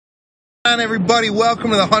On everybody,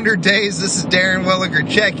 welcome to the 100 Days. This is Darren Williger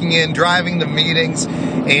checking in, driving to meetings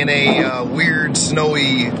in a weird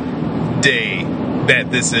snowy day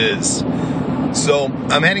that this is. So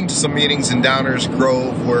I'm heading to some meetings in Downers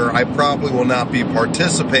Grove where I probably will not be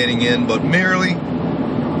participating in, but merely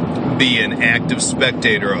be an active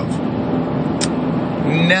spectator of.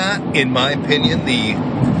 Not, in my opinion, the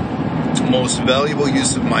most valuable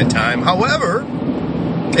use of my time. However,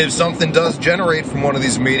 if something does generate from one of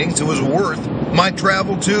these meetings, it was worth my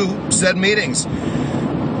travel to said meetings.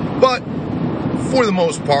 But for the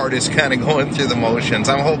most part, it's kind of going through the motions.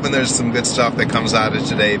 I'm hoping there's some good stuff that comes out of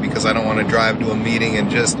today because I don't want to drive to a meeting and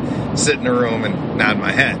just sit in a room and nod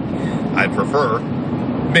my head. I'd prefer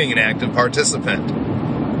being an active participant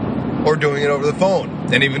or doing it over the phone.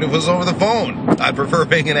 And even if it was over the phone, I'd prefer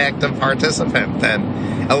being an active participant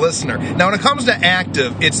than a listener. Now, when it comes to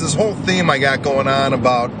active, it's this whole theme I got going on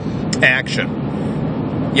about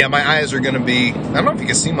action. Yeah, my eyes are going to be, I don't know if you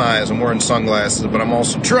can see my eyes, I'm wearing sunglasses, but I'm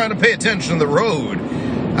also trying to pay attention to the road.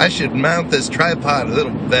 I should mount this tripod a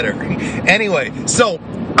little better. Anyway, so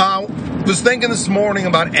was thinking this morning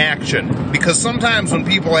about action, because sometimes when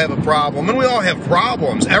people have a problem, and we all have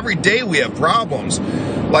problems, every day we have problems.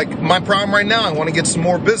 Like my problem right now, I want to get some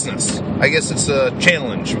more business. I guess it's a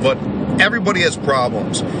challenge, but everybody has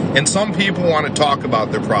problems, and some people want to talk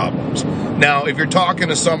about their problems. Now, if you're talking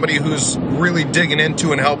to somebody who's really digging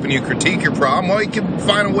into and helping you critique your problem, well, you can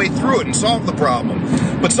find a way through it and solve the problem.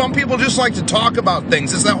 But some people just like to talk about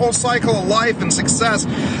things. It's that whole cycle of life and success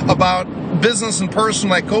about business and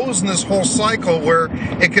personal that goes in this whole cycle where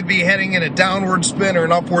it could be heading in a downward spin or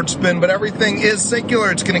an upward spin, but everything is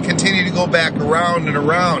secular. It's going to continue to go back around and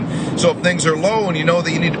around. So if things are low and you know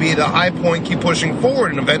that you need to be at a high point, keep pushing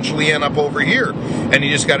forward and eventually end up over here. And you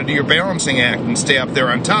just got to do your balancing act and stay up there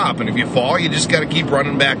on top. And if you fall, you just got to keep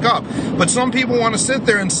running back up. But some people want to sit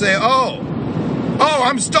there and say, oh,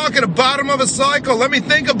 I'm stuck at the bottom of a cycle. Let me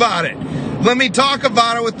think about it. Let me talk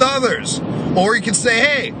about it with others. Or you can say,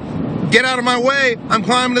 hey, get out of my way. I'm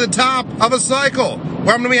climbing to the top of a cycle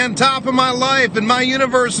where I'm going to be on top of my life and my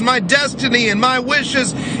universe and my destiny and my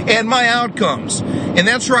wishes and my outcomes. And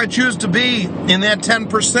that's where I choose to be, in that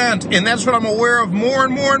 10%. And that's what I'm aware of more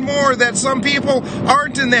and more and more, that some people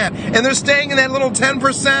aren't in that. And they're staying in that little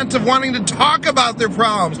 10% of wanting to talk about their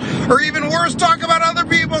problems. Or even worse, talk about other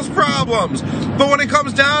people's problems. But when it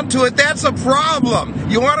comes down to it, that's a problem.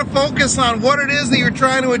 You want to focus on what it is that you're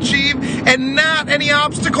trying to achieve and not any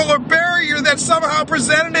obstacle or barrier that somehow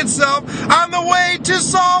presented itself on the way to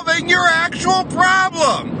solving your actual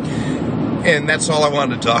problem. And that's all I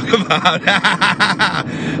wanted to talk about.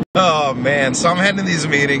 Oh, man. So I'm heading to these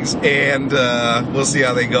meetings, and we'll see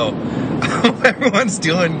how they go. I hope everyone's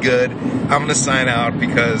doing good. I'm going to sign out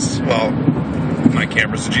because, well, my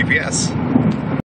camera's a GPS.